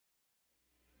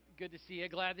good to see you.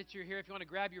 Glad that you're here. If you want to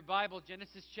grab your Bible,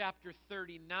 Genesis chapter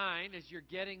 39 as you're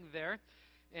getting there.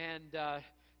 And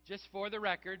just for the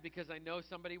record, because I know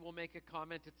somebody will make a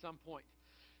comment at some point,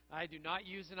 I do not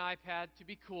use an iPad to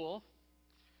be cool.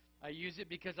 I use it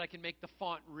because I can make the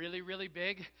font really, really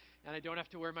big, and I don't have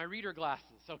to wear my reader glasses,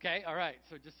 okay? All right,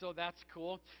 so just so that's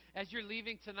cool. As you're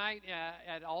leaving tonight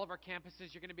at all of our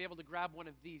campuses, you're going to be able to grab one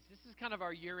of these. This is kind of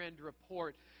our year-end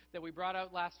report that we brought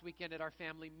out last weekend at our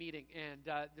family meeting, and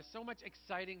there's so much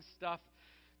exciting stuff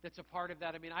that's a part of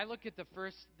that. I mean, I look at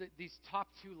these top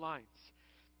two lines.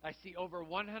 I see over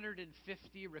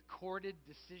 150 recorded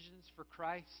decisions for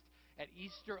Christ at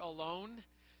Easter alone.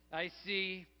 I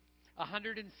see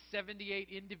 178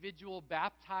 individual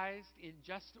baptized in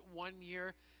just 1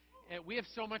 year. And we have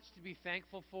so much to be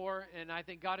thankful for, and I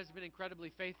think God has been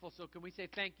incredibly faithful. So can we say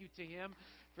thank you to Him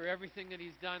for everything that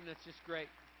He's done? That's just great.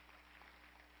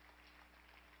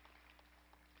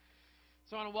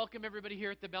 So I want to welcome everybody here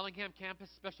at the Bellingham campus.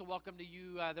 Special welcome to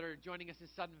you that are joining us in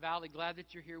Sudden Valley. Glad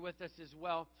that you're here with us as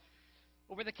well.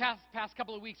 Over the past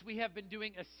couple of weeks, we have been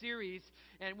doing a series,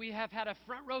 and we have had a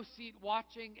front row seat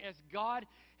watching as God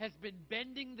has been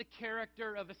bending the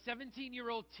character of a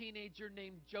 17-year-old teenager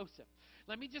named Joseph.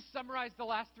 Let me just summarize the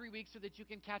last 3 weeks so that you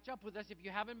can catch up with us. If you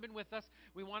haven't been with us,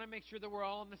 we want to make sure that we're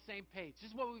all on the same page.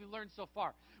 This is what we've learned so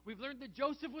far. We've learned that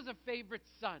Joseph was a favorite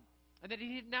son, and that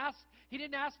he didn't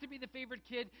ask to be the favorite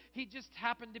kid. He just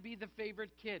happened to be the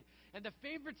favorite kid. And the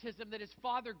favoritism that his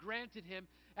father granted him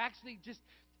actually just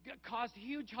caused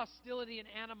huge hostility and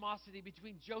animosity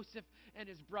between Joseph and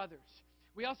his brothers.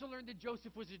 We also learned that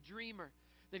Joseph was a dreamer,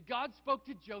 that God spoke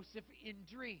to Joseph in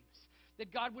dreams,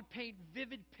 that God would paint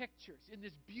vivid pictures in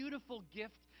this beautiful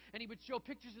gift, and He would show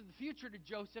pictures of the future to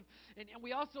Joseph. And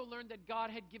we also learned that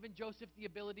God had given Joseph the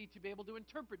ability to be able to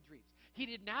interpret dreams. He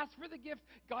didn't ask for the gift,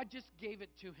 God just gave it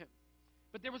to him.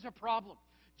 But there was a problem.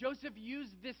 Joseph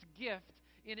used this gift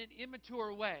in an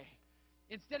immature way.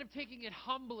 Instead of taking it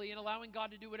humbly and allowing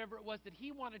God to do whatever it was that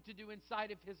He wanted to do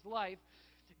inside of his life,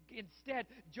 instead,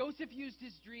 Joseph used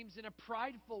his dreams in a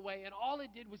prideful way, and all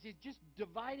it did was it just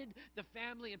divided the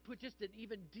family and put just an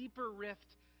even deeper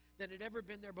rift than had ever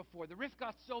been there before. The rift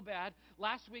got so bad,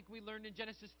 last week we learned in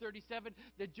Genesis 37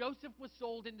 that Joseph was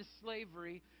sold into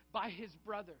slavery by his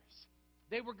brothers.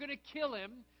 They were going to kill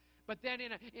him, but then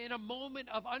in a moment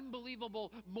of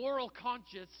unbelievable moral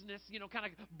consciousness, kind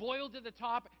of boiled to the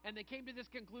top, and they came to this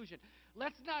conclusion.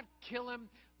 Let's not kill him.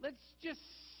 Let's just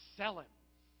sell him.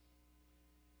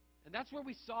 And that's where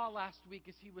we saw last week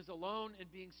as he was alone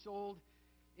and being sold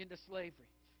into slavery.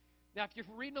 Now, if you're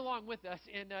reading along with us,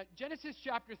 in Genesis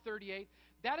chapter 38,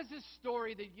 that is a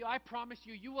story that I promise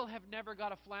you will have never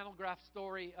got a flannel graph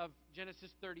story of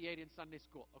Genesis 38 in Sunday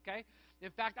school, okay? In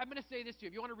fact, I'm going to say this to you.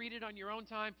 If you want to read it on your own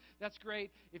time, that's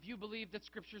great. If you believe that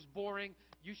Scripture's boring,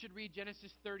 you should read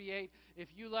Genesis 38. If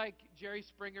you like Jerry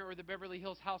Springer or the Beverly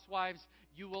Hills Housewives,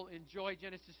 you will enjoy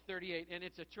Genesis 38, and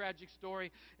it's a tragic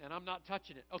story, and I'm not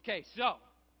touching it. Okay, so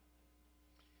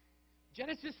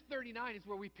Genesis 39 is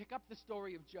where we pick up the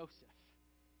story of Joseph.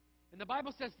 And the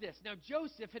Bible says this: Now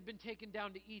Joseph had been taken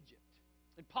down to Egypt,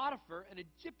 and Potiphar, an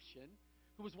Egyptian,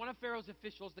 who was one of Pharaoh's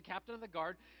officials, the captain of the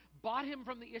guard, bought him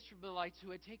from the Ishmaelites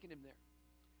who had taken him there.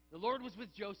 The Lord was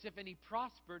with Joseph, and he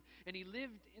prospered, and he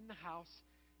lived in the house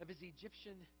of his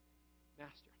Egyptian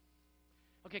master.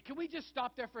 Okay, can we just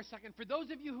stop there for a second? For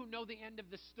those of you who know the end of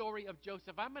the story of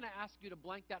Joseph, I'm going to ask you to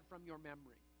blank that from your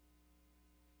memory.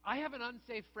 I have an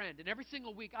unsaved friend, and every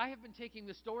single week I have been taking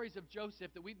the stories of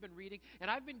Joseph that we've been reading,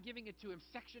 and I've been giving it to him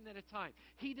section at a time.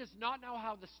 He does not know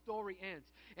how the story ends.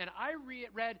 And I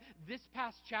read this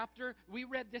past chapter, we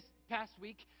read this past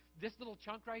week, this little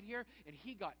chunk right here, and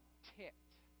he got ticked.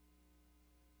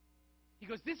 He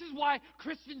goes, "This is why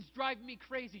Christians drive me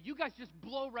crazy. You guys just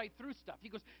blow right through stuff." He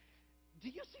goes, "Do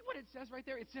you see what it says right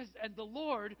there? It says, and the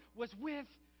Lord was with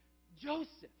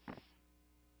Joseph."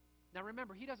 Now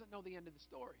remember, he doesn't know the end of the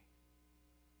story.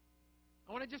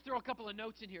 I want to just throw a couple of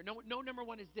notes in here. No, number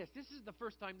one is this. This is the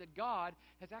first time that God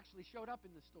has actually showed up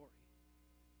in the story.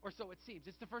 Or so it seems.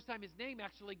 It's the first time his name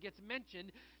actually gets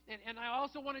mentioned. And I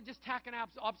also want to just tack an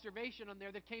observation on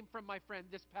there that came from my friend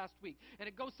this past week. And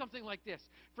it goes something like this.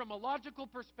 From a logical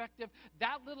perspective,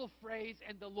 that little phrase,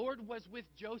 "and the Lord was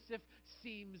with Joseph,"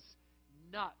 seems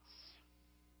nuts.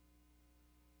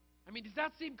 I mean, does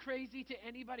that seem crazy to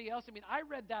anybody else? I mean, I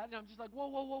read that and I'm just like,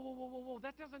 whoa,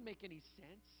 that doesn't make any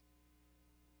sense.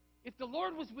 If the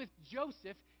Lord was with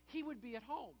Joseph, he would be at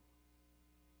home.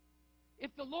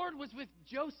 If the Lord was with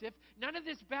Joseph, none of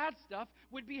this bad stuff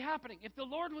would be happening. If the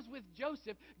Lord was with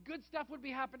Joseph, good stuff would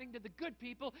be happening to the good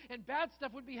people, and bad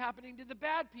stuff would be happening to the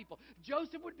bad people.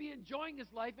 Joseph would be enjoying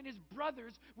his life, and his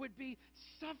brothers would be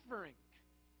suffering.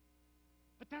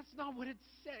 But that's not what it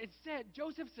said. It said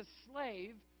Joseph's a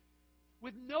slave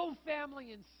with no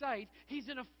family in sight. He's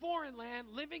in a foreign land,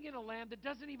 living in a land that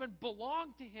doesn't even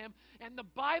belong to him. And the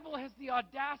Bible has the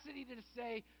audacity to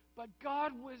say, but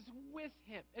God was with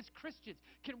him. As Christians,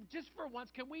 just for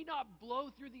once, can we not blow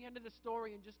through the end of the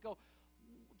story and just go,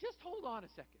 just hold on a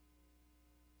second.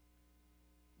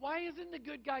 Why isn't the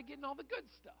good guy getting all the good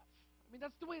stuff? I mean,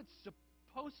 that's the way it's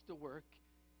supposed to work,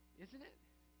 isn't it?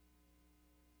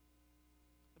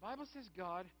 The Bible says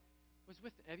God was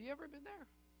with them. Have you ever been there?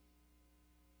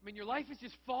 I mean, your life is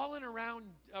just falling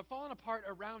apart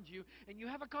around you, and you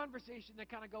have a conversation that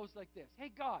kind of goes like this.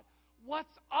 Hey, God,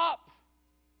 what's up?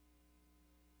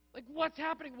 Like, what's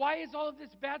happening? Why is all of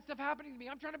this bad stuff happening to me?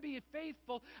 I'm trying to be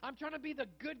faithful. I'm trying to be the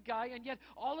good guy, and yet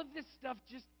all of this stuff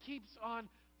just keeps on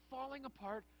falling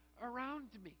apart around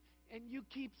me. And you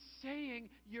keep saying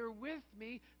you're with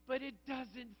me, but it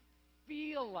doesn't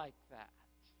feel like that.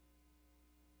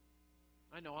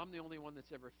 I know, I'm the only one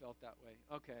that's ever felt that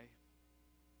way. Okay.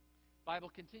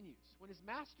 Bible continues. When his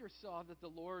master saw that the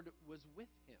Lord was with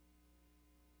him,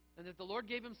 and that the Lord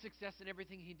gave him success in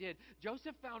everything he did,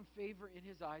 Joseph found favor in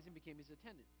his eyes and became his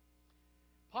attendant.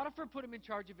 Potiphar put him in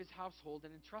charge of his household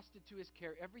and entrusted to his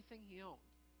care everything he owned.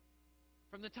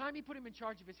 From the time he put him in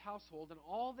charge of his household and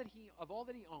all that he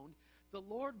owned, the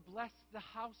Lord blessed the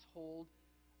household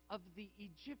of the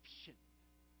Egyptian.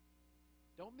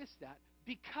 Don't miss that.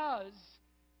 Because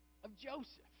of Joseph.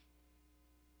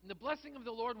 And the blessing of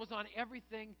the Lord was on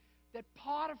everything that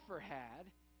Potiphar had,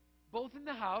 both in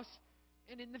the house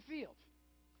and in the field.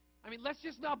 I mean, let's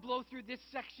just not blow through this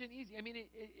section easy. I mean,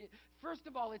 first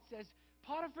of all, it says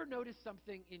Potiphar noticed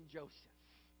something in Joseph.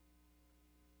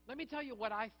 Let me tell you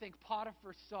what I think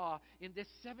Potiphar saw in this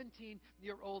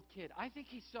 17-year-old kid. I think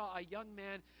he saw a young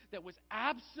man that was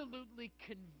absolutely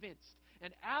convinced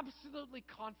and absolutely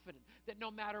confident that no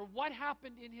matter what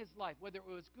happened in his life, whether it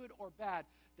was good or bad,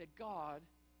 that God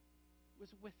was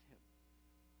with him.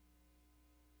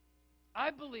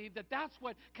 I believe that that's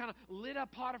what kind of lit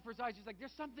up Potiphar's eyes. He's like,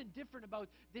 there's something different about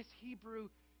this Hebrew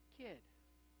kid.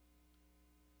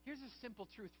 Here's a simple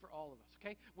truth for all of us,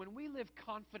 okay? When we live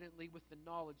confidently with the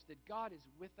knowledge that God is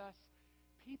with us,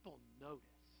 people notice.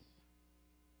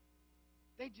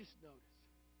 They just notice.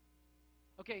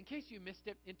 Okay, in case you missed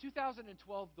it, in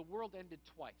 2012, the world ended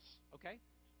twice, okay?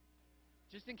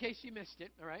 Just in case you missed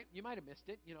it, all right? You might have missed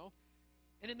it, you know.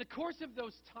 And in the course of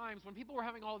those times, when people were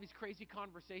having all of these crazy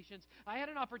conversations, I had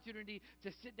an opportunity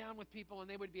to sit down with people, and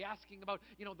they would be asking about,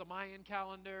 you know, the Mayan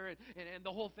calendar and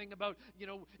the whole thing about, you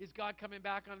know, is God coming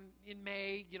back in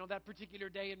May, you know, that particular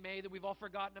day in May that we've all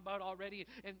forgotten about already.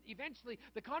 And eventually,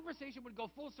 the conversation would go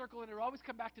full circle, and it would always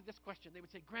come back to this question. They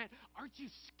would say, Grant, aren't you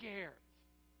scared?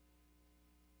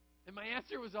 And my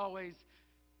answer was always,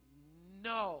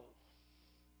 no.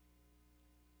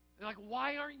 They're like,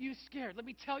 why aren't you scared? Let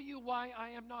me tell you why I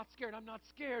am not scared. I'm not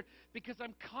scared because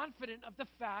I'm confident of the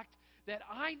fact that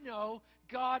I know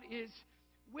God is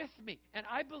with me. And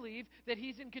I believe that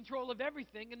He's in control of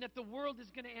everything and that the world is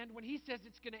going to end when He says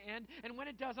it's going to end. And when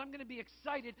it does, I'm going to be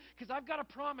excited because I've got a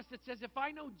promise that says if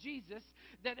I know Jesus,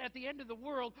 that at the end of the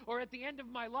world or at the end of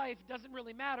my life, doesn't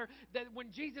really matter, that when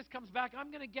Jesus comes back,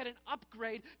 I'm going to get an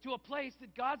upgrade to a place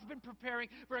that God's been preparing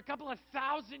for a couple of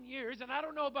 1,000 years. And I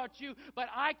don't know about you, but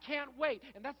I can't wait.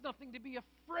 And that's nothing to be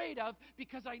afraid of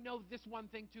because I know this one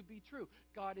thing to be true.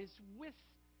 God is with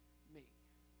me.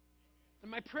 And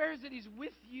my prayer is that He's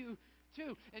with you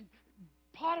too. And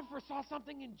Potiphar saw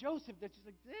something in Joseph that's just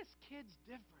like, this kid's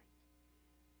different.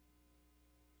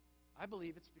 I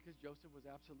believe it's because Joseph was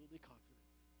absolutely confident.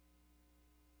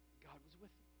 God was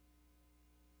with him.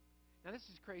 Now this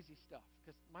is crazy stuff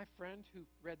because my friend who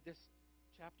read this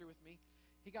chapter with me,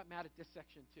 he got mad at this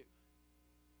section too.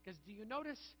 Because do you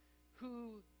notice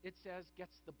who it says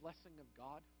gets the blessing of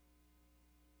God?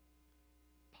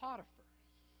 Potiphar.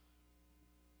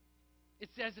 It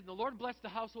says, and the Lord blessed the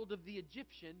household of the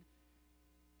Egyptian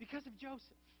because of Joseph.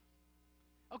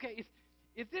 Okay,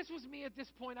 if this was me at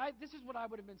this point, this is what I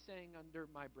would have been saying under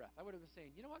my breath. I would have been saying,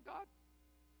 you know what, God?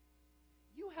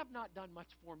 You have not done much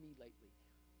for me lately.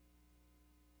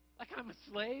 Like I'm a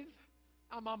slave.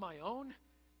 I'm on my own.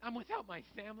 I'm without my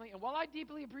family. And while I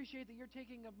deeply appreciate that you're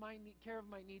taking care of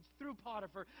my needs through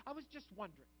Potiphar, I was just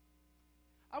wondering.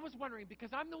 I was wondering because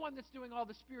I'm the one that's doing all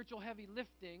the spiritual heavy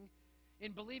lifting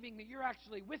in believing that you're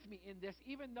actually with me in this,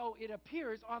 even though it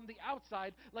appears on the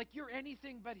outside like you're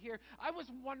anything but here. I was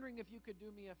wondering if you could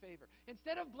do me a favor.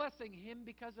 Instead of blessing him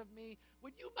because of me,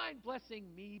 would you mind blessing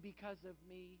me because of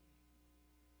me?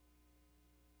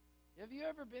 Have you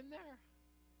ever been there?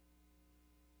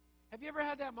 Have you ever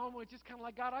had that moment where it's just kind of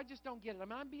like, God, I just don't get it.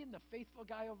 I'm being the faithful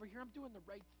guy over here. I'm doing the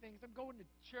right things. I'm going to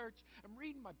church. I'm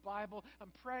reading my Bible.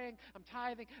 I'm praying. I'm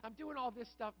tithing. I'm doing all this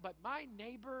stuff. But my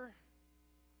neighbor,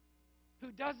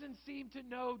 who doesn't seem to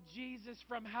know Jesus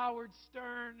from Howard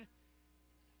Stern,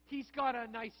 he's got a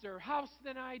nicer house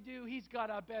than I do. He's got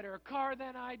a better car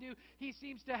than I do. He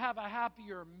seems to have a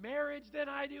happier marriage than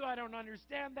I do. I don't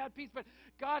understand that piece. But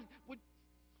God,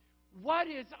 what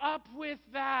is up with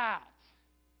that?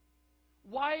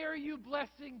 Why are you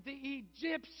blessing the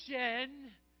Egyptian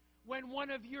when one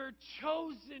of your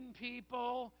chosen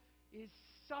people is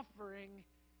suffering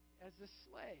as a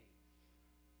slave?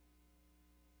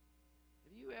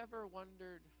 Have you ever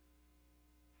wondered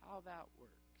how that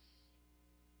works?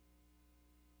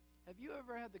 Have you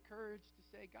ever had the courage to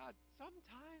say, God,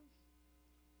 sometimes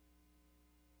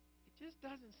it just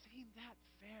doesn't seem that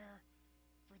fair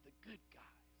for the good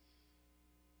guys?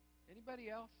 Anybody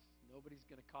else? Nobody's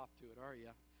going to cop to it, are you?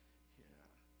 Yeah.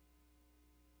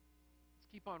 Let's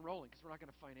keep on rolling because we're not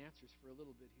going to find answers for a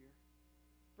little bit here.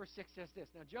 Verse 6 says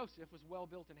this. Now Joseph was well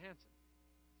built and handsome.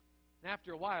 And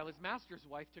after a while, his master's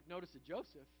wife took notice of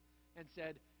Joseph and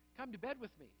said, come to bed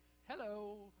with me.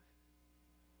 Hello.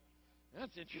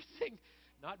 That's interesting.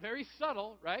 Not very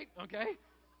subtle, right? Okay.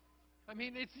 I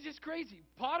mean, it's just crazy.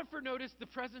 Potiphar noticed the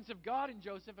presence of God in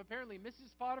Joseph. Apparently,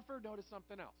 Mrs. Potiphar noticed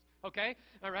something else. Okay?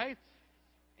 All right?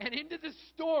 And into the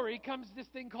story comes this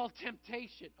thing called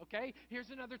temptation, okay? Here's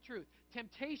another truth.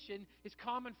 Temptation is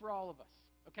common for all of us,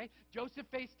 okay? Joseph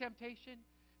faced temptation.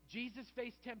 Jesus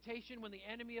faced temptation when the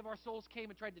enemy of our souls came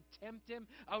and tried to tempt him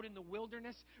out in the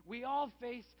wilderness. We all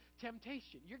face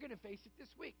temptation. You're going to face it this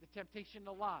week. The temptation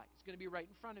to lie is going to be right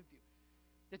in front of you.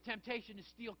 The temptation to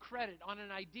steal credit on an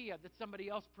idea that somebody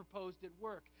else proposed at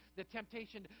work. The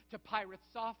temptation to pirate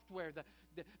software.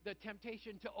 The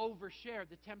temptation to overshare.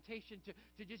 The temptation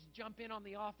to just jump in on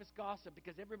the office gossip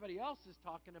because everybody else is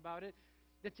talking about it.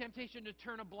 The temptation to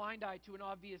turn a blind eye to an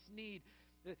obvious need.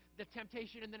 The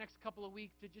temptation in the next couple of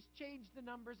weeks to just change the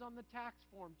numbers on the tax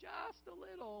form just a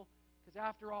little. Because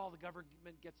after all, the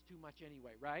government gets too much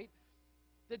anyway, right?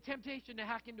 The temptation to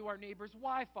hack into our neighbor's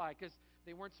Wi-Fi because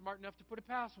they weren't smart enough to put a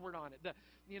password on it.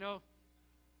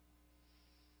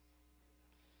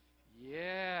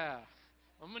 Yeah.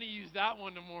 I'm going to use that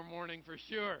one tomorrow morning for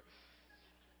sure.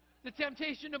 The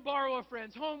temptation to borrow a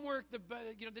friend's homework,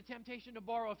 the temptation to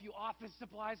borrow a few office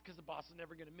supplies because the boss is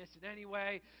never going to miss it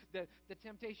anyway. The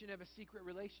temptation to have a secret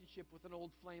relationship with an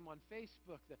old flame on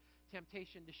Facebook. The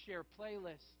temptation to share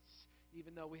playlists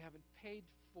even though we haven't paid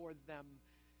for them.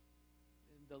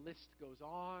 And the list goes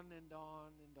on and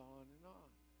on and on and on.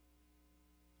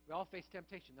 We all face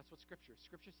temptation. That's what Scripture is.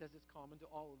 Scripture says it's common to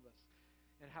all of us.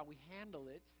 And how we handle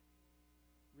it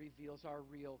reveals our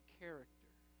real character.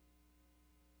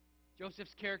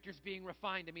 Joseph's character is being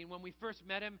refined. I mean, when we first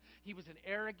met him, he was an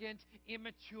arrogant,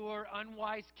 immature,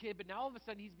 unwise kid, but now all of a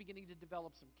sudden he's beginning to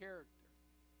develop some character.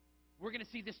 We're going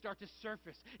to see this start to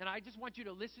surface. And I just want you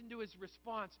to listen to his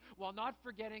response while not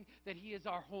forgetting that he is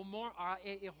a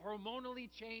hormonally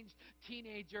changed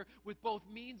teenager with both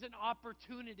means and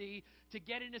opportunity to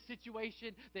get in a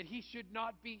situation that he should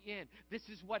not be in. This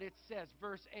is what it says,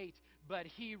 verse 8, but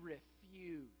he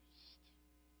refused.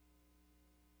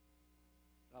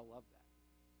 I love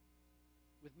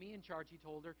that. With me in charge, he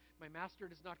told her, my master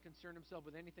does not concern himself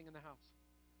with anything in the house.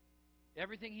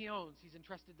 Everything he owns, he's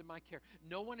entrusted to my care.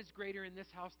 No one is greater in this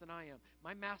house than I am.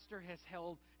 My master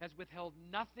has withheld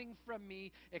nothing from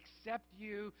me except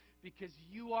you because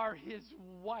you are his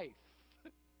wife.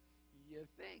 You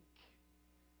think.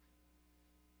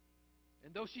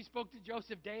 And though she spoke to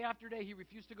Joseph day after day, he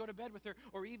refused to go to bed with her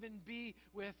or even be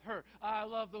with her. I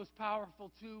love those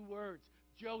powerful two words.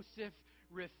 Joseph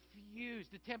refused.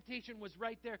 The temptation was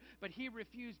right there, but he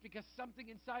refused because something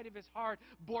inside of his heart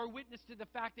bore witness to the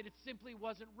fact that it simply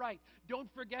wasn't right.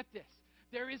 Don't forget this.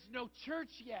 There is no church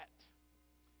yet.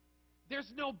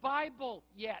 There's no Bible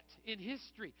yet in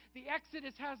history. The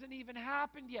Exodus hasn't even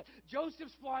happened yet.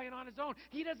 Joseph's flying on his own.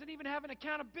 He doesn't even have an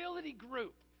accountability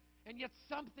group. And yet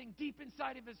something deep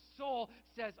inside of his soul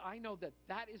says, I know that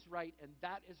that is right and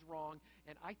that is wrong,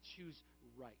 and I choose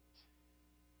right.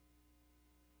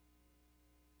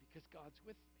 Because God's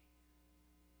with me.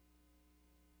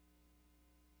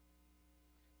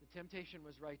 The temptation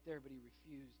was right there, but he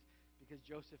refused because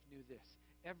Joseph knew this.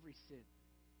 Every sin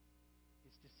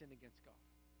is to sin against God.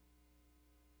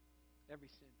 Every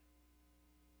sin.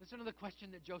 Listen to the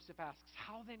question that Joseph asks.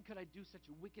 How then could I do such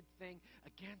a wicked thing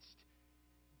against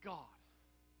God?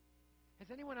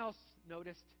 Has anyone else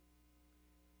noticed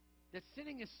that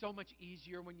sinning is so much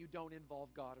easier when you don't involve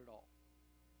God at all?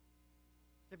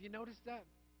 Have you noticed that?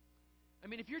 I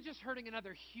mean, if you're just hurting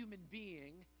another human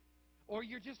being, or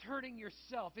you're just hurting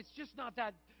yourself, it's just not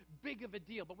that big of a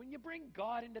deal. But when you bring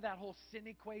God into that whole sin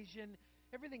equation,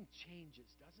 everything changes,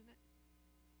 doesn't it?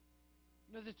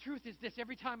 You know, the truth is this: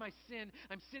 every time I sin,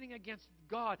 I'm sinning against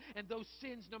God. And those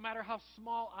sins, no matter how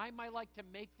small I might like to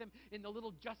make them in the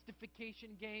little justification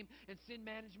game and sin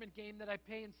management game that I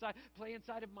play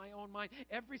inside of my own mind,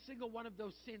 every single one of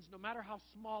those sins, no matter how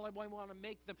small I want to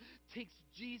make them, takes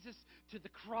Jesus to the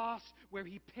cross where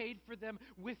He paid for them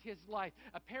with His life.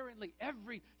 Apparently,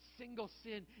 every single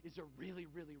sin is a really,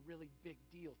 really, really big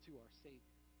deal to our Savior.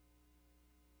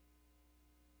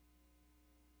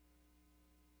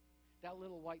 That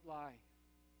little white lie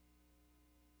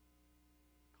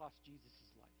cost Jesus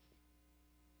his life.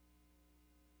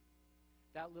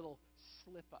 That little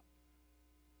slip up,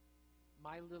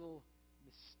 my little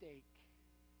mistake,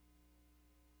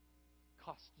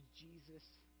 cost Jesus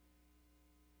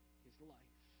his life.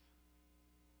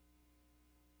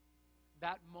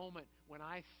 That moment when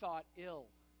I thought ill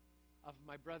of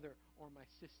my brother or my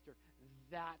sister,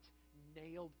 that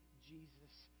nailed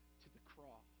Jesus to the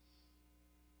cross.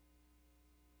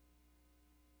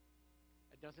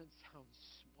 It doesn't sound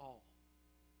small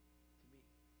to me.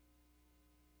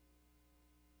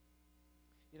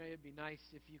 You know, it'd be nice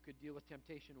if you could deal with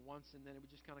temptation once and then it would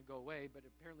just kind of go away, but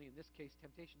apparently in this case,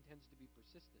 temptation tends to be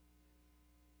persistent.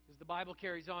 Because the Bible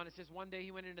carries on, it says, one day he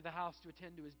went into the house to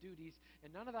attend to his duties, and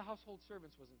none of the household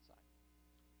servants was inside.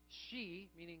 She,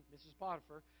 meaning Mrs.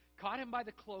 Potiphar, caught him by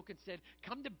the cloak and said,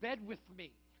 "Come to bed with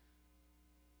me."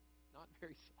 Not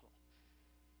very subtle.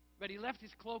 But he left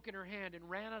his cloak in her hand and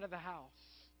ran out of the house.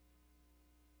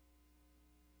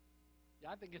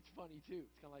 Yeah, I think it's funny too.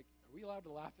 It's kind of like, are we allowed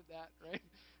to laugh at that, right?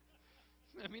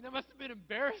 I mean, that must have been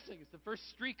embarrassing. It's the first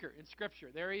streaker in Scripture.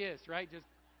 There he is, right? Just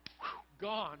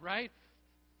gone, right?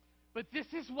 But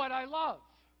this is what I love.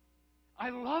 I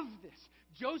love this.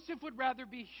 Joseph would rather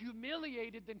be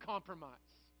humiliated than compromised.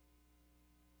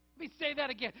 Let me say that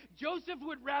again. Joseph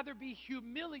would rather be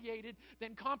humiliated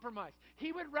than compromised.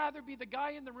 He would rather be the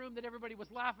guy in the room that everybody was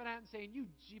laughing at and saying, "You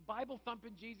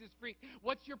Bible-thumping Jesus freak,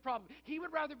 what's your problem?" He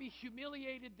would rather be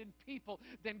humiliated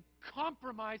than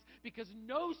compromised, because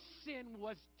no sin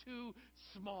was too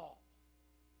small.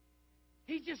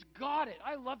 He just got it.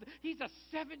 I love it. He's a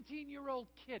 17-year-old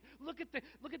kid. Look at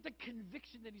the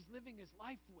conviction that he's living his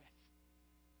life with.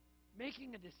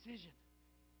 Making a decision.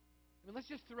 I mean, let's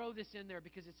just throw this in there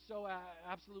because it's so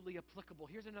absolutely applicable.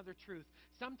 Here's another truth.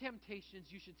 Some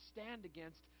temptations you should stand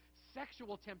against.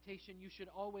 Sexual temptation you should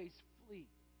always flee.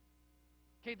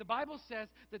 Okay, the Bible says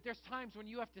that there's times when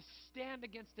you have to stand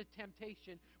against a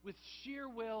temptation with sheer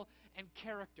will and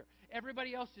character.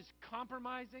 Everybody else is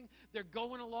compromising. They're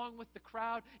going along with the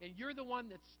crowd, and you're the one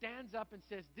that stands up and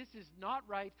says, "This is not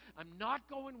right. I'm not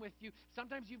going with you."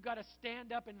 Sometimes you've got to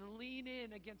stand up and lean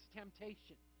in against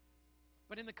temptation.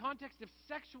 But in the context of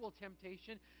sexual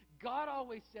temptation, God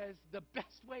always says the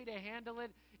best way to handle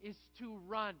it is to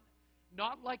run.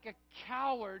 Not like a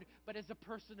coward, but as a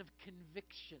person of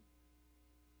conviction.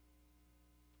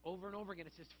 Over and over again,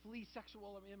 it says, flee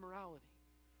sexual immorality.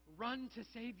 Run to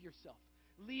save yourself.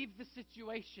 Leave the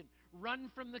situation. Run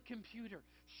from the computer.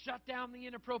 Shut down the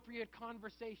inappropriate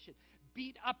conversation.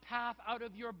 Beat a path out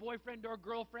of your boyfriend or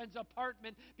girlfriend's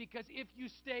apartment, because if you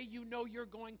stay, you know you're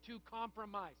going to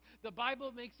compromise. The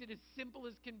Bible makes it as simple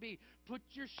as can be. Put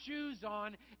your shoes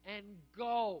on and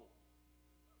go.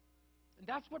 And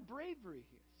that's what bravery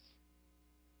is.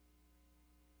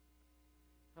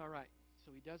 All right,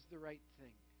 so he does the right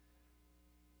thing.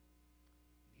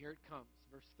 And here it comes,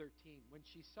 verse 13. When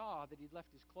she saw that he'd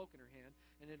left his cloak in her hand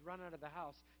and had run out of the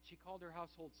house, she called her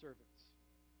household servants.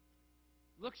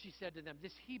 "Look," she said to them,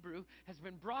 "this Hebrew has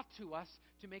been brought to us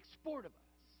to make sport of us.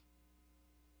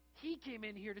 He came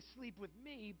in here to sleep with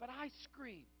me, but I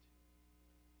screamed.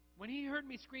 When he heard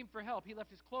me scream for help, he left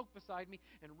his cloak beside me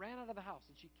and ran out of the house.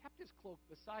 And she kept his cloak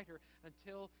beside her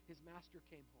until his master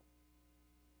came home.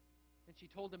 And she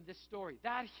told him this story.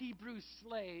 That Hebrew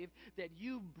slave that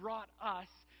you brought us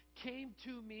came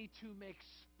to me to make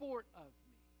sport of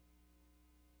me.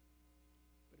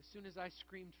 But as soon as I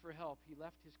screamed for help, he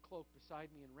left his cloak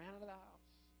beside me and ran out of the house.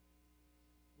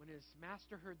 When his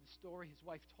master heard the story, his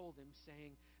wife told him,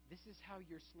 saying, 'This is how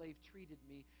your slave treated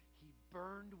me.' He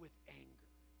burned with anger."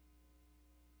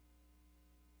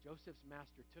 Joseph's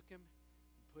master took him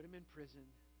and put him in prison,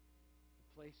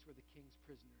 the place where the king's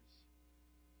prisoners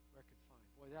were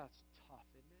confined. Boy, that's tough,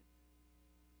 isn't it?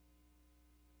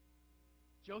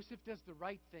 Joseph does the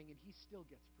right thing, and he still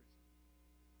gets prison.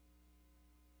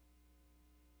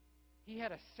 He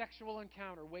had a sexual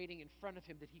encounter waiting in front of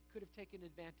him that he could have taken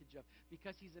advantage of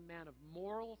because he's a man of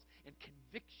morals and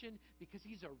conviction, because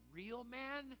he's a real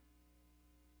man.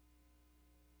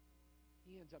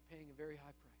 He ends up paying a very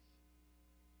high price.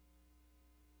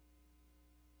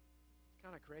 It's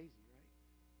kind of crazy, right?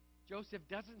 Joseph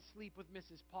doesn't sleep with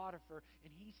Mrs. Potiphar,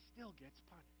 and he still gets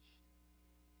punished.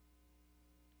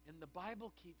 And the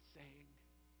Bible keeps saying,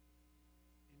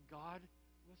 and God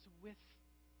was with him.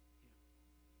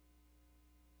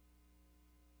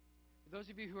 For those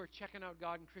of you who are checking out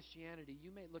God and Christianity,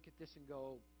 you may look at this and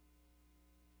go,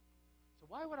 so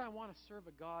why would I want to serve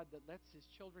a God that lets his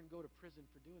children go to prison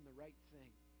for doing the right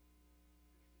thing?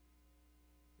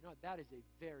 You know, that is a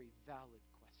very valid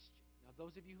question. Now,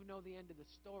 those of you who know the end of the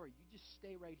story, you just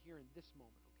stay right here in this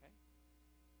moment, okay?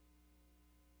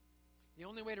 The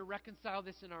only way to reconcile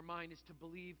this in our mind is to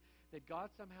believe that God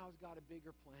somehow has got a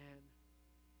bigger plan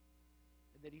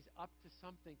and that he's up to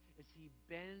something as he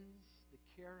bends the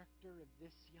character of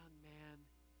this young man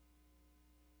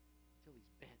until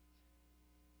he's bent.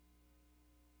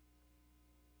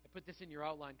 I put this in your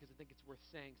outline because I think it's worth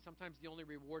saying. Sometimes the only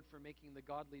reward for making the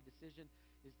godly decision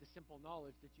is the simple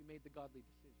knowledge that you made the godly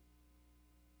decision.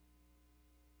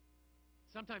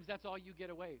 Sometimes that's all you get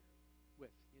away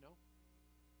with, you know.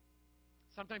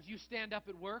 Sometimes you stand up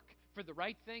at work for the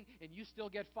right thing and you still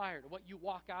get fired. What you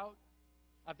walk out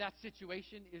of that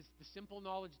situation is the simple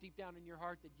knowledge deep down in your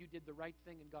heart that you did the right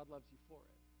thing and God loves you for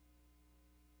it.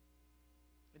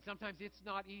 And sometimes it's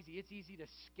not easy. It's easy to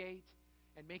skate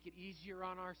and make it easier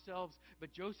on ourselves.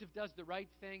 But Joseph does the right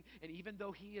thing, and even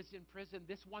though he is in prison,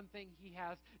 this one thing he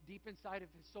has deep inside of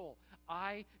his soul: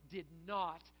 I did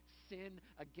not sin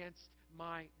against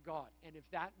my God. And if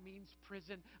that means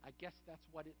prison, I guess that's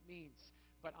what it means.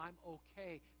 But I'm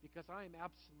okay because I am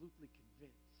absolutely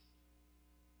convinced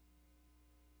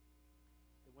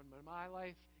that when my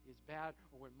life is bad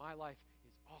or when my life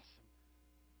is awesome,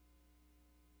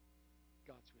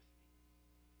 God's with me.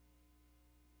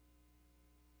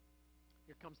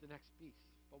 Here comes the next piece.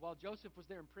 But while Joseph was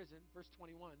there in prison, verse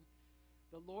 21,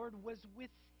 the Lord was with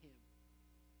him.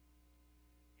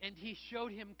 And he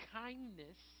showed him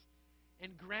kindness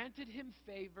and granted him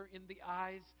favor in the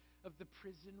eyes of the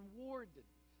prison warden.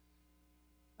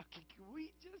 Okay, can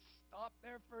we just stop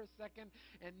there for a second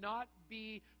and not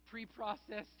be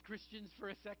pre-processed Christians for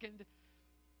a second?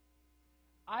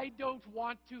 I don't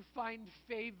want to find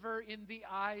favor in the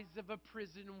eyes of a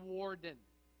prison warden.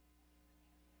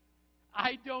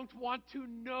 I don't want to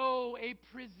know a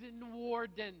prison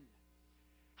warden.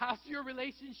 How's your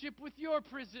relationship with your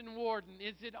prison warden?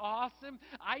 Is it awesome?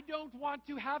 I don't want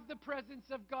to have the presence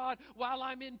of God while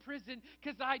I'm in prison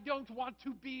because I don't want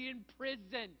to be in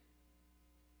prison.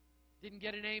 Didn't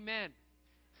get an amen.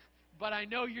 But I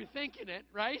know you're thinking it,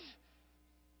 right?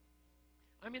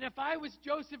 I mean, if I was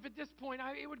Joseph at this point,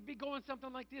 it would be going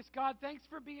something like this: God, thanks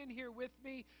for being here with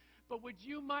me, but would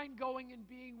you mind going and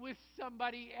being with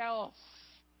somebody else?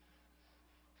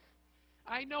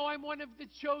 I know I'm one of the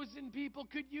chosen people.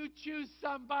 Could you choose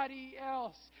somebody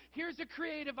else? Here's a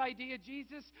creative idea,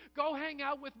 Jesus. Go hang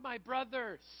out with my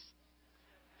brothers.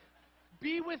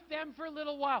 Be with them for a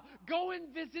little while. Go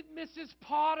and visit Mrs.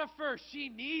 Potiphar. She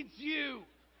needs you.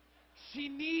 She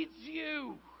needs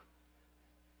you.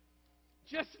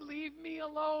 Just leave me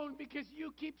alone because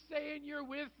you keep saying you're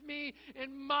with me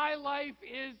and my life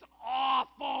is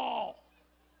awful.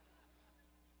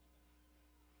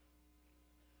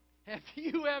 Have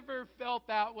you ever felt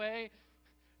that way?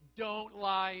 Don't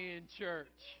lie in church.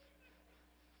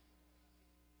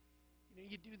 You know,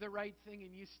 you do the right thing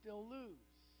and you still lose.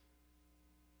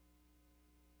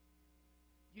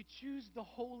 You choose the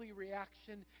holy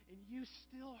reaction and you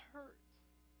still hurt.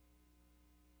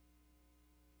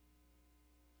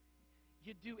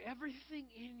 You do everything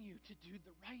in you to do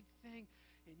the right thing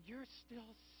and you're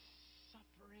still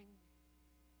suffering.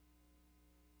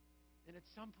 And at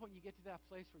some point you get to that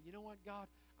place where, you know what, God,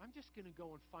 I'm just going to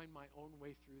go and find my own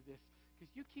way through this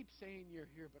because you keep saying you're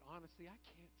here, but honestly, I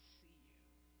can't see you.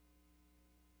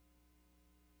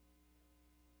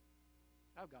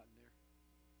 I've gotten there.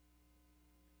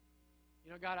 You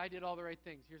know, God, I did all the right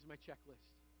things. Here's my checklist.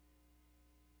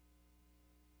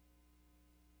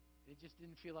 It just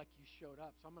didn't feel like you showed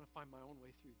up, so I'm going to find my own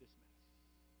way through this mess.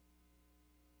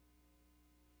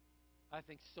 I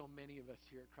think so many of us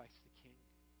here at Christ the King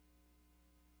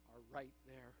are right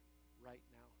there, right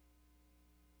now.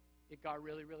 it got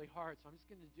really, really hard. So I'm just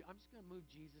going to move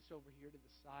Jesus over here to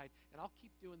the side, and I'll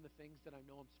keep doing the things that I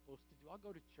know I'm supposed to do. I'll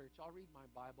go to church. I'll read my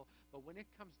Bible. But when it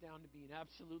comes down to being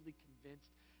absolutely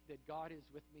convinced that God is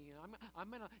with me, and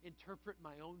I'm going to interpret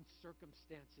my own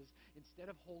circumstances instead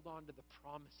of hold on to the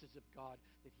promises of God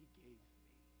that He gave me.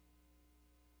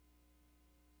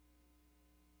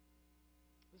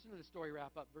 Listen to the story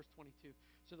wrap up, verse 22.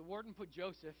 So the warden put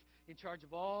Joseph in charge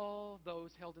of all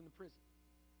those held in the prison.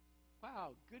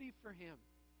 Wow, goody for him.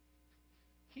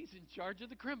 He's in charge of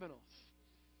the criminals.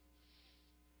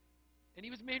 And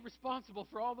he was made responsible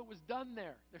for all that was done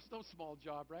there. There's no small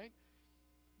job, right?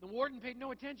 The warden paid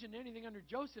no attention to anything under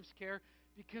Joseph's care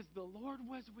because the Lord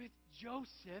was with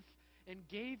Joseph and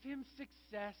gave him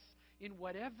success in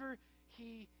whatever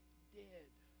he did.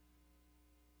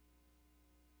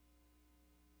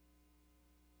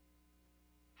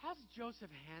 How's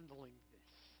Joseph handling this?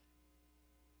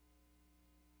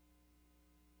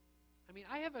 I mean,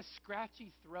 I have a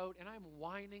scratchy throat, and I'm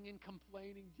whining and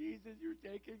complaining. Jesus, you're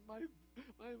taking my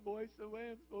voice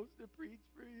away. I'm supposed to preach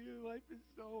for you. Life is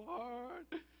so hard.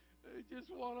 I just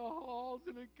want a Halls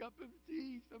and a cup of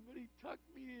tea. Somebody tuck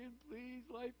me in, please.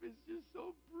 Life is just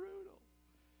so brutal.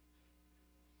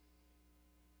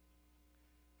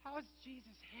 How is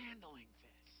Jesus handling this?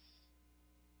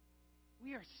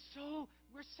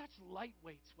 We're such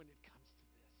lightweights when it comes to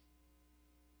this.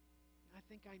 And I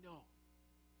think I know.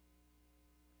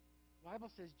 The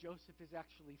Bible says Joseph is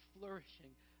actually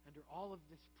flourishing under all of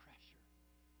this pressure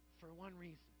for one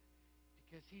reason,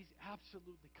 because he's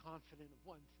absolutely confident of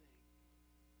one thing.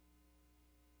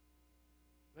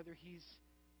 Whether he's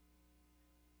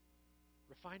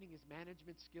refining his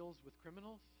management skills with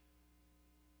criminals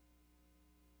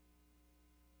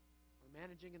or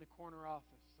managing in a corner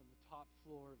office on the top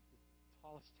floor of the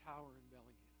tallest tower in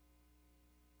Bellingham.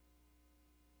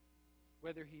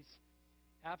 Whether he's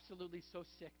absolutely so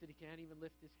sick that he can't even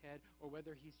lift his head, or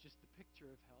whether he's just the picture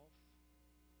of health.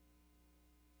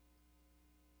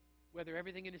 Whether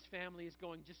everything in his family is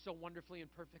going just so wonderfully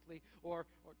and perfectly, or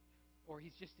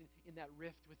he's just in that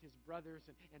rift with his brothers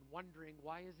and wondering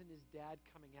why isn't his dad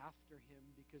coming after him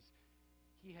because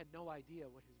he had no idea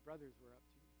what his brothers were up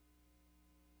to.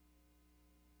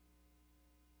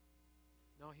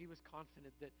 No, he was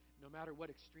confident that no matter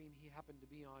what extreme he happened to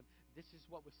be on, this is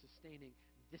what was sustaining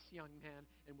this young man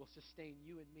and will sustain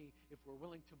you and me if we're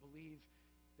willing to believe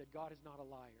that God is not a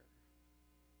liar.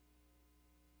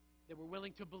 That we're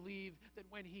willing to believe that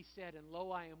when He said, "And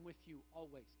lo, I am with you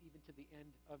always, even to the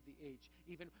end of the age."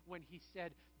 Even when He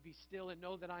said, "Be still and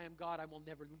know that I am God, I will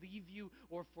never leave you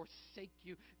or forsake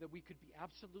you," that we could be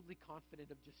absolutely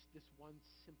confident of just this one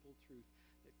simple truth,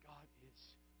 that God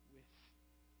is with us.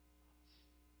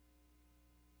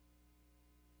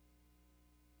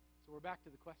 So we're back to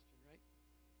the question, right?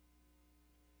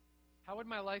 How would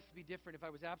my life be different if I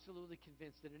was absolutely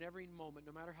convinced that in every moment,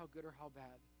 no matter how good or how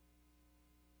bad,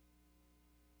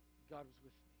 God was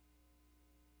with me?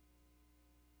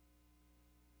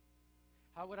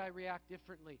 How would I react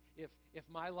differently if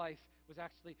my life was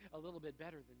actually a little bit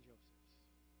better than Joseph's?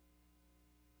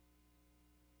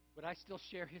 Would I still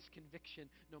share his conviction,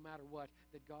 no matter what,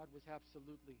 that God was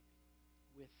absolutely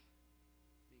with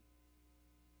me?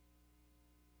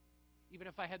 Even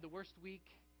if I had the worst week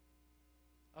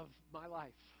of my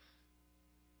life,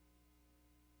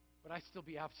 would I still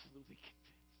be absolutely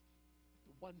convinced that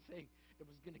the one thing that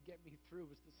was going to get me through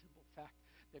was the simple fact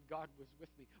that God was with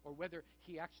me? Or whether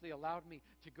He actually allowed me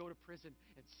to go to prison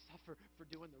and suffer for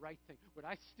doing the right thing, would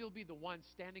I still be the one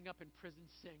standing up in prison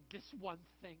saying, "This one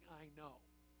thing I know,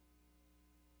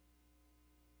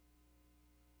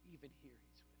 even here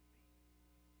He's with me"?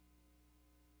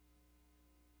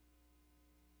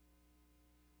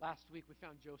 Last week we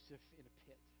found Joseph in a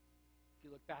pit. If you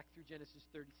look back through Genesis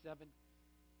 37,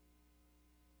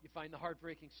 you find the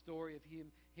heartbreaking story of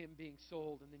him being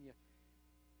sold, and then you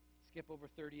skip over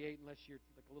 38 unless you're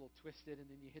like a little twisted, and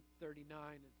then you hit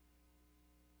 39,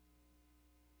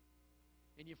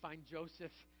 and you find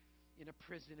Joseph in a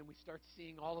prison, and we start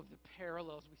seeing all of the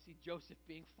parallels. We see Joseph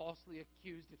being falsely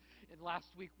accused, and last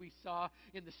week we saw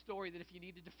in the story that if you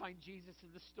needed to find Jesus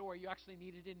in the story, you actually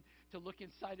needed to look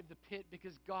inside of the pit,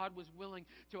 because God was willing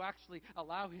to actually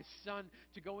allow His Son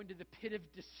to go into the pit of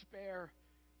despair.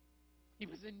 He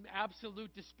was in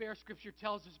absolute despair, Scripture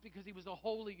tells us, because He was a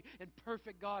holy and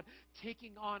perfect God,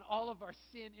 taking on all of our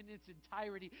sin in its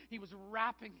entirety. He was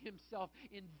wrapping Himself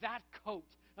in that coat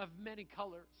of many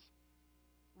colors.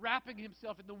 wrapping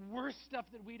himself in the worst stuff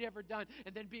that we'd ever done,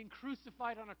 and then being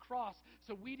crucified on a cross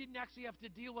so we didn't actually have to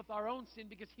deal with our own sin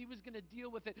because he was going to deal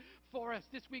with it for us.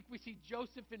 This week we see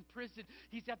Joseph in prison.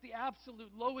 He's at the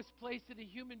absolute lowest place that a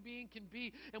human being can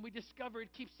be, and we discover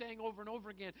it keeps saying over and over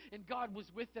again, and God was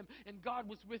with him, and God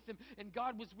was with him, and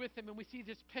God was with him, and we see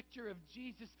this picture of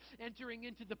Jesus entering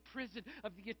into the prison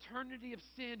of the eternity of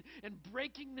sin and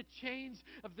breaking the chains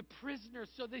of the prisoners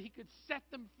so that he could set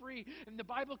them free. And the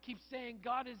Bible keeps saying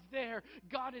God is there,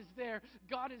 God is there,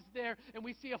 God is there, and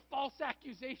we see a false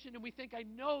accusation, and we think, I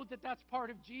know that that's part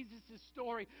of Jesus'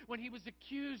 story when he was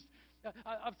accused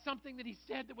of something that he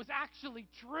said that was actually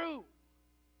true.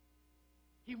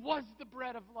 He was the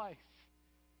bread of life.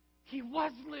 He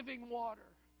was living water.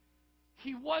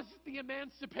 He was the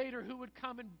emancipator who would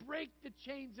come and break the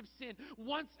chains of sin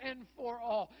once and for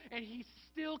all. And he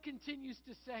still continues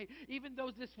to say, even though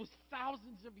this was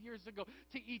thousands of years ago,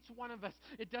 to each one of us,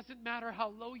 it doesn't matter how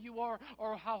low you are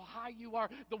or how high you are.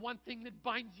 The one thing that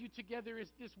binds you together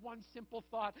is this one simple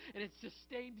thought. And it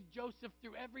sustained Joseph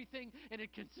through everything, and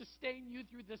it can sustain you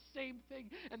through the same thing.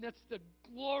 And that's the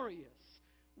glorious,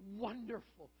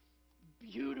 wonderful,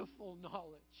 beautiful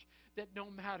knowledge that no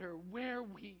matter where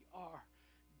we are,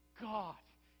 God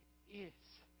is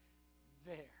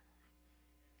there.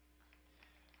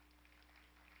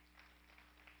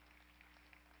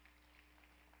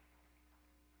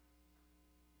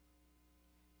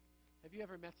 Have you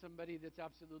ever met somebody that's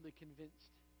absolutely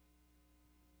convinced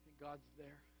that God's there?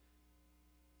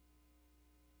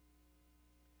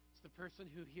 It's the person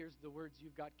who hears the words,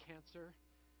 you've got cancer,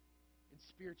 and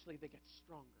spiritually they get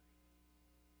stronger.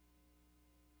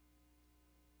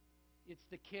 It's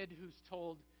the kid who's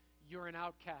told, you're an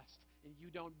outcast and you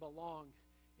don't belong,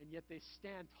 and yet they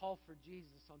stand tall for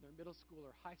Jesus on their middle school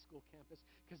or high school campus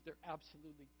because they're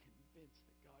absolutely convinced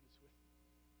that God is with them.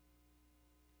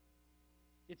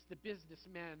 It's the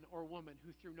businessman or woman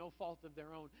who, through no fault of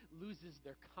their own, loses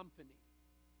their company.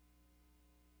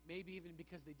 Maybe even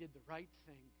because they did the right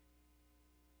thing.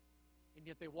 And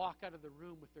yet they walk out of the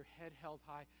room with their head held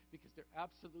high because they're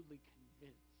absolutely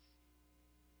convinced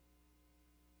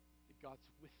that God's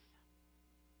with them.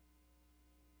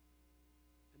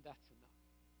 And that's enough.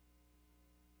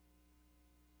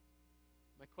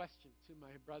 My question to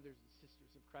my brothers and sisters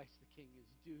of Christ the King is,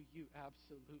 do you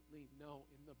absolutely know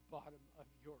in the bottom of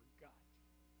your gut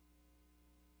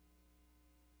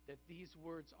that these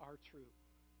words are true?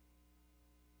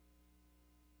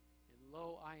 And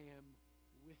lo, I am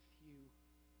with you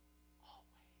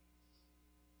always,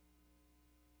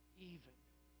 even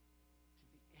to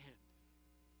the end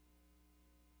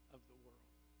of the world.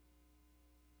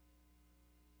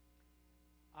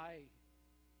 I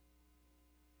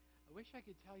wish I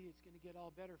could tell you it's going to get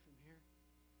all better from here.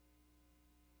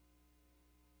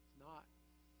 It's not.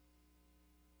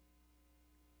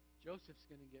 Joseph's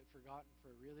going to get forgotten for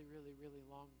a really, really, really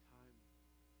long time.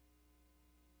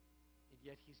 And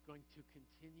yet he's going to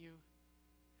continue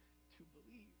to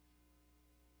believe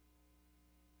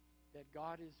that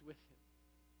God is with him.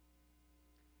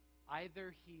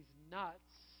 Either he's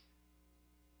nuts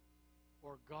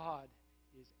or God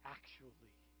is actually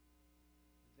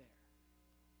there.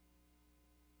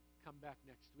 Come back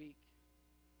next week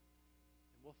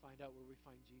and we'll find out where we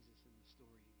find Jesus in the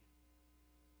story again.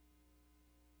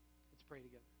 Let's pray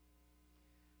together.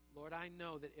 Lord, I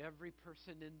know that every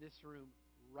person in this room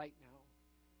right now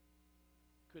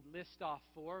could list off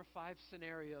 4 or 5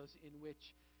 scenarios in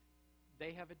which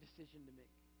they have a decision to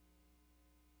make.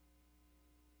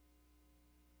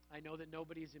 I know that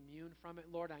nobody's immune from it,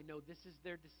 Lord. I know this is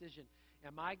their decision.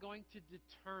 Am I going to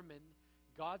determine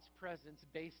God's presence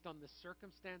based on the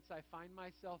circumstance I find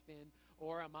myself in,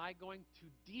 or am I going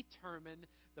to determine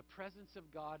the presence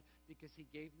of God because He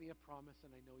gave me a promise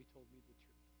and I know He told me the truth?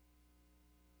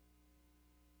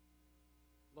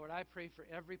 Lord, I pray for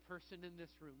every person in this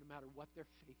room, no matter what they're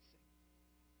facing,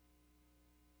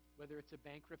 whether it's a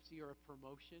bankruptcy or a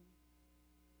promotion,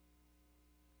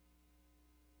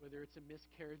 whether it's a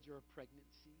miscarriage or a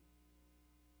pregnancy,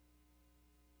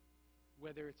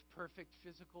 whether it's perfect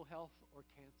physical health or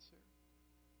cancer,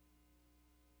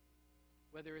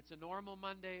 whether it's a normal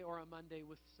Monday or a Monday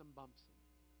with some bumps in it.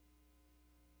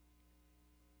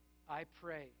 I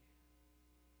pray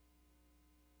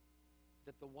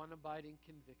that the one abiding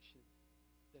conviction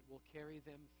that will carry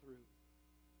them through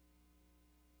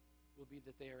will be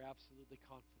that they are absolutely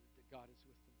confident that God is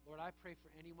with them. Lord, I pray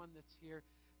for anyone that's here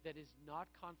that is not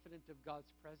confident of God's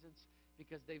presence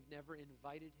because they've never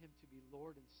invited Him to be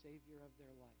Lord and Savior of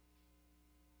their life.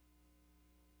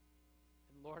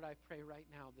 And Lord, I pray right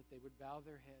now that they would bow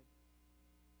their head,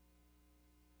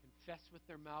 confess with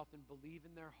their mouth and believe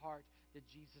in their heart that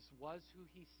Jesus was who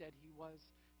He said He was,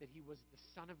 that He was the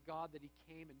Son of God, that He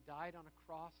came and died on a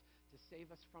cross to save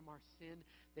us from our sin,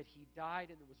 that He died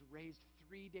and was raised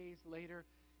 3 days later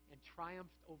and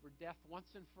triumphed over death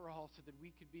once and for all so that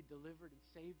we could be delivered and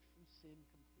saved from sin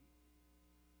completely.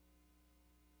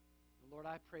 And Lord,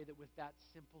 I pray that with that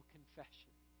simple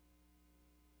confession,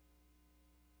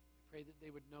 I pray that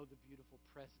they would know the beautiful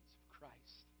presence of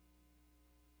Christ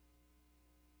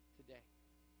today.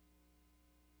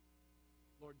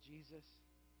 Lord Jesus,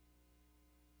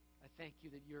 I thank You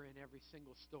that You're in every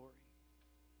single story.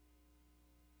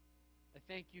 I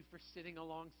thank You for sitting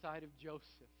alongside of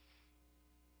Joseph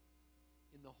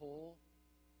in the hole,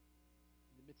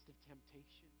 in the midst of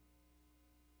temptation,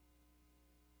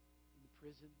 in the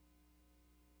prison.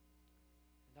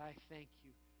 And I thank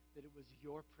You that it was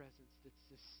Your presence that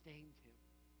sustained him.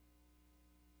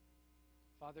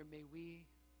 Father, may we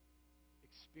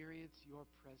experience Your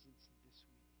presence this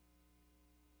week.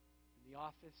 In the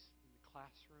office, in the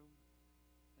classroom,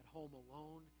 at home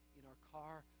alone, in our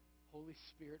car. Holy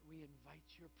Spirit, we invite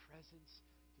Your presence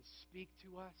to speak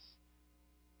to us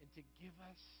and to give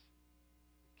us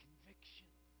conviction.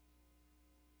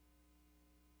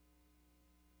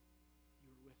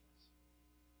 You are with us.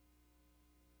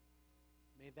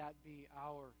 May that be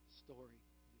our story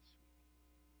this week.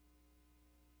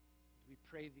 We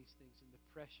pray these things in the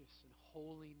precious and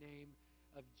holy name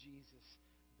of Jesus,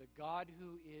 the God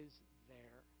who is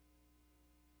there.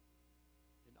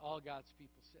 And all God's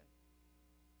people said,